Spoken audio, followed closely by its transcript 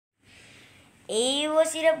Hey,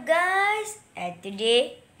 what's it up, guys? And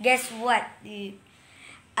today, guess what?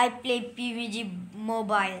 I play PUBG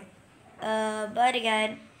Mobile. But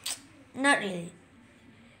again, not really.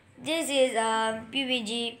 This is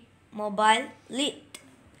PUBG Mobile Lit.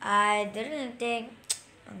 I didn't think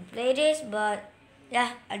I play this, but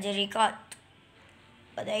yeah, I just record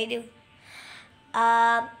what I do.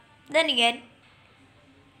 Um, then again,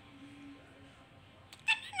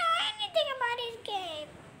 I don't know anything about this game.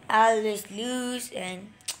 I always lose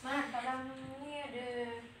and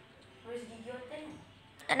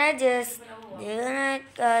I just do it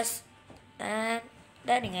cause and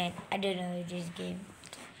then again I don't know this game.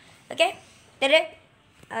 Okay, today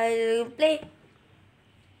I will play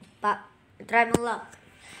but try my luck.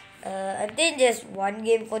 I think just one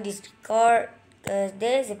game for this record cause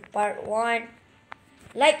this is part one.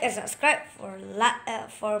 Like and subscribe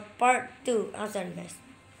for part two. I'm sorry guys.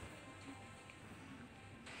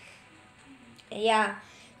 Yeah,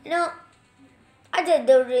 you know I just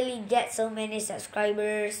don't really get so many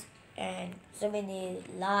subscribers and so many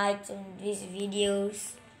likes on these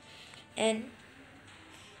videos. And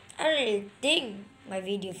I don't really think my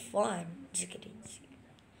video fun. Just kidding.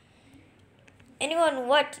 Anyone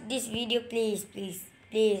watch this video, please, please,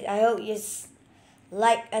 please. I hope you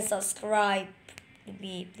like and subscribe to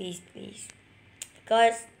me, please, please.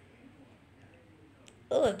 Because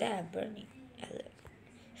oh, that burning.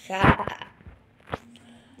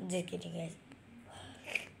 Just kidding, guys.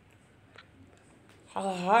 How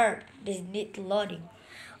hard this need loading.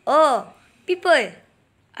 Oh, people.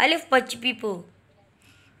 I love PUBG people.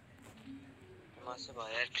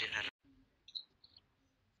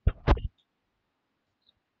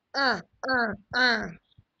 Uh, uh, uh.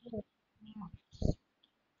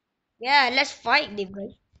 Yeah, let's fight them,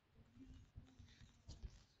 guys.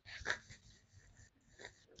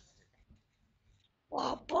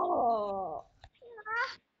 Papa.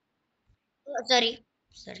 Oh, sorry.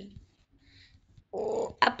 Sorry.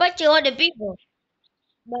 Oh, Apache all the people.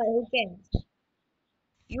 But who can?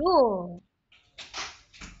 You.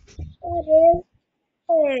 Oh,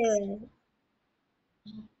 yes.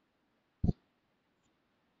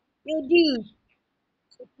 You do.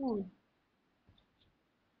 So cool.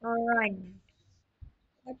 Alright.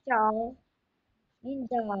 Ciao.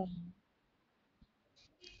 Ninja.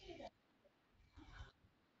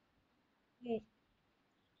 Wait,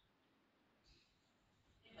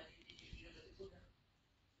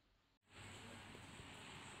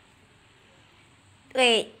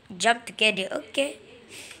 wait, jump together. Okay.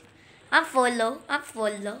 I'm follow. I'm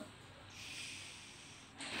follow.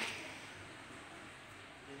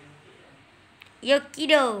 Yo,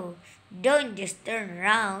 kiddo. Don't just turn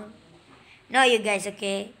around. No, you guys,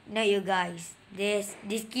 okay? No, you guys. This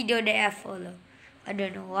kiddo that I follow. I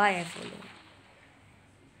don't know why I follow.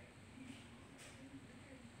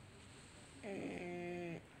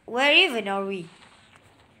 Where even are we?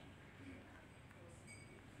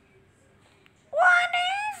 What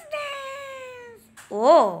is this?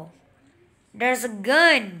 Oh, there's a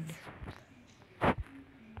gun.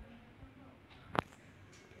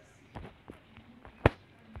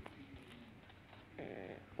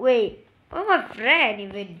 Wait, where my friend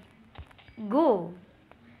even go?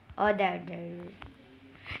 Oh, there.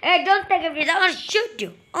 Hey, don't take it, please. I want to shoot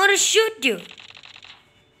you. I want to shoot you.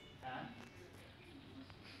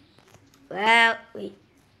 Well, wait.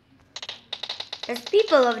 There's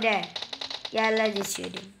people over there. Yeah, let's just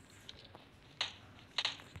shoot him.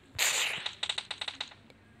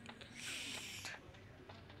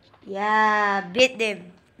 Yeah, beat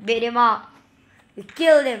them. Beat him up. We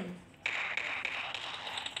killed him.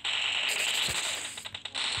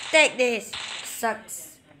 Take this.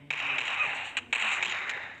 Sucks.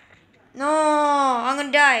 No, I'm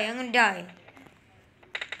gonna die. I'm gonna die.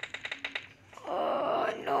 Oh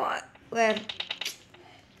no. Well,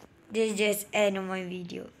 this is just end of my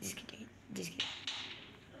video. Just kidding. Just kidding.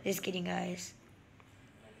 Just kidding, guys.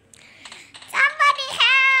 Somebody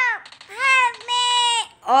help! Help me!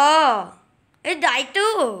 Oh, it died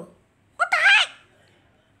too. What the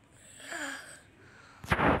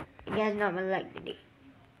heck? You guys not my like today.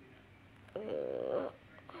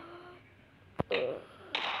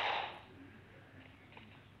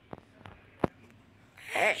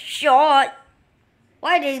 Headshot.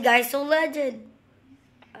 Why this guy so legend?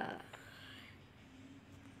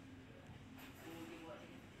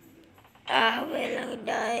 I will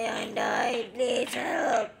die, please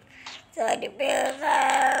help. Somebody please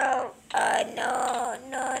help. No.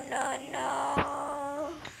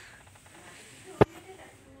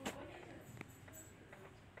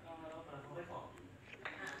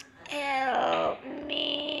 Help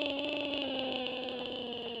me.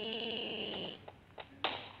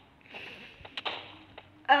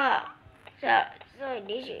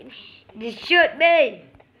 This shoot me.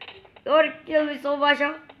 Don't kill me so much,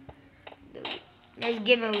 huh? Next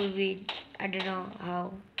game I will win. I don't know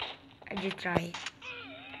how. I just try.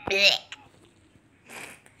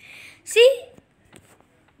 See?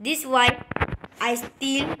 This why I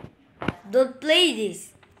still don't play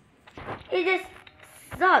this. It just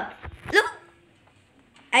sucks. Look.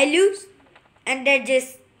 I lose and they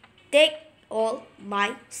just take all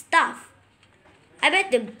my stuff. I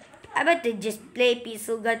bet they just play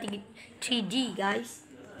Pixel Gun 3D, guys.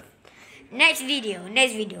 Next video.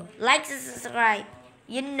 Like and subscribe.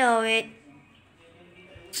 You know it.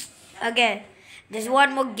 Okay, there's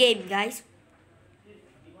one more game, guys.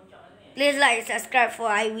 Please like and subscribe for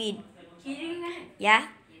I win. Yeah,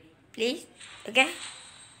 please. Okay.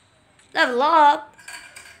 Level up.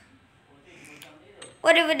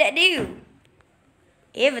 Whatever that do.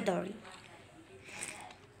 Inventory.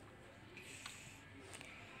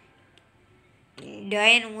 Do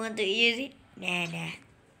I want to use it? Nah.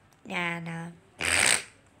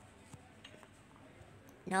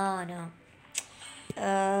 No.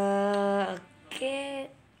 Okay.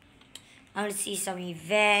 I want to see some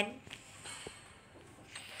event.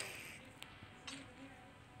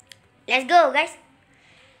 Let's go, guys.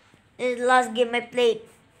 This is the last game I played.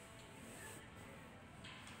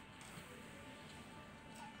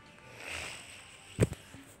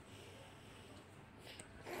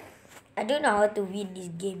 I don't know how to win this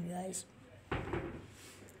game, guys.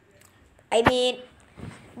 I mean,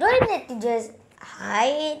 do I need to just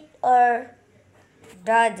hide or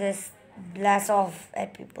do I just blast off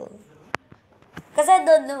at people? Because I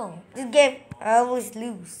don't know. This game, I always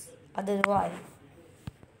lose. I don't know why.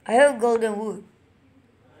 I have golden wood.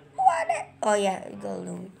 What? Oh yeah,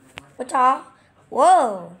 golden wood. What's up?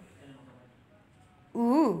 Whoa.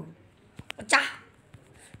 Ooh. What's up?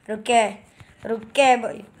 Okay,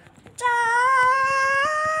 boy.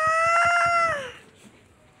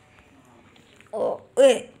 Oh,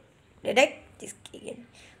 wait. The deck is kicking.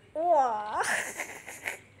 Wow.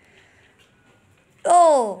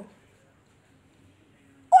 Oh.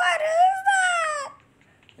 What is that?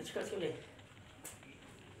 Cakap sikit boleh?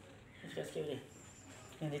 Cakap sikit boleh?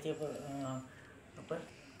 Yang dia cakap apa?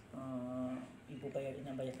 Ibu bayar dia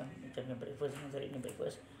nak bayarkan macam yang breakfast, Mazari ni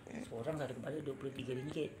breakfast. Seorang dah ada kembali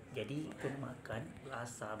RM23. Jadi kena makan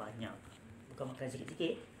rasa banyak. Bukan makan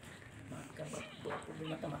sikit-sikit. Makan berapa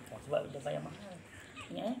pun makan sebab dah bayar mahal.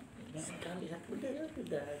 Ingat jangan makan ambil satu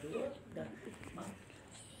dah dua dah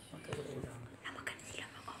makan ulang. Nak makan nasi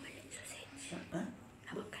lemak kau balik sausage.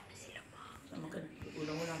 Nak makan nasi lemak. Nak makan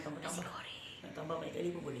ulang-ulang tambah. Nasi goreng. Nak tambah banyak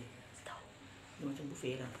kali pun boleh. Tahu. Dia macam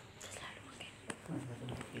buffet lah. Selalu makan.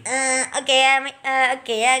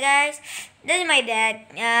 Okay, yeah, guys. This is my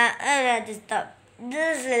dad. I have to stop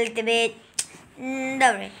this a little bit. Don't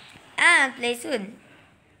worry. I'll play soon.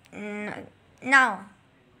 Now,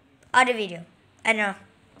 other video. I don't know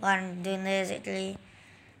why I'm doing this actually.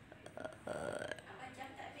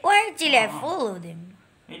 Why actually I follow them?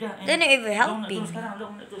 They're not even helping.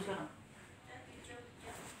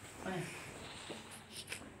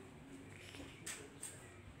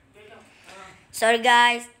 Sorry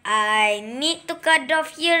guys, I need to cut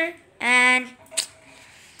off here and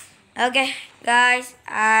okay guys,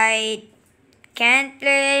 I can't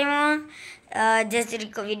play anymore. Just to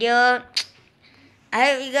record video. I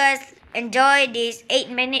hope you guys enjoy this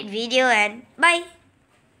 8-minute video and bye.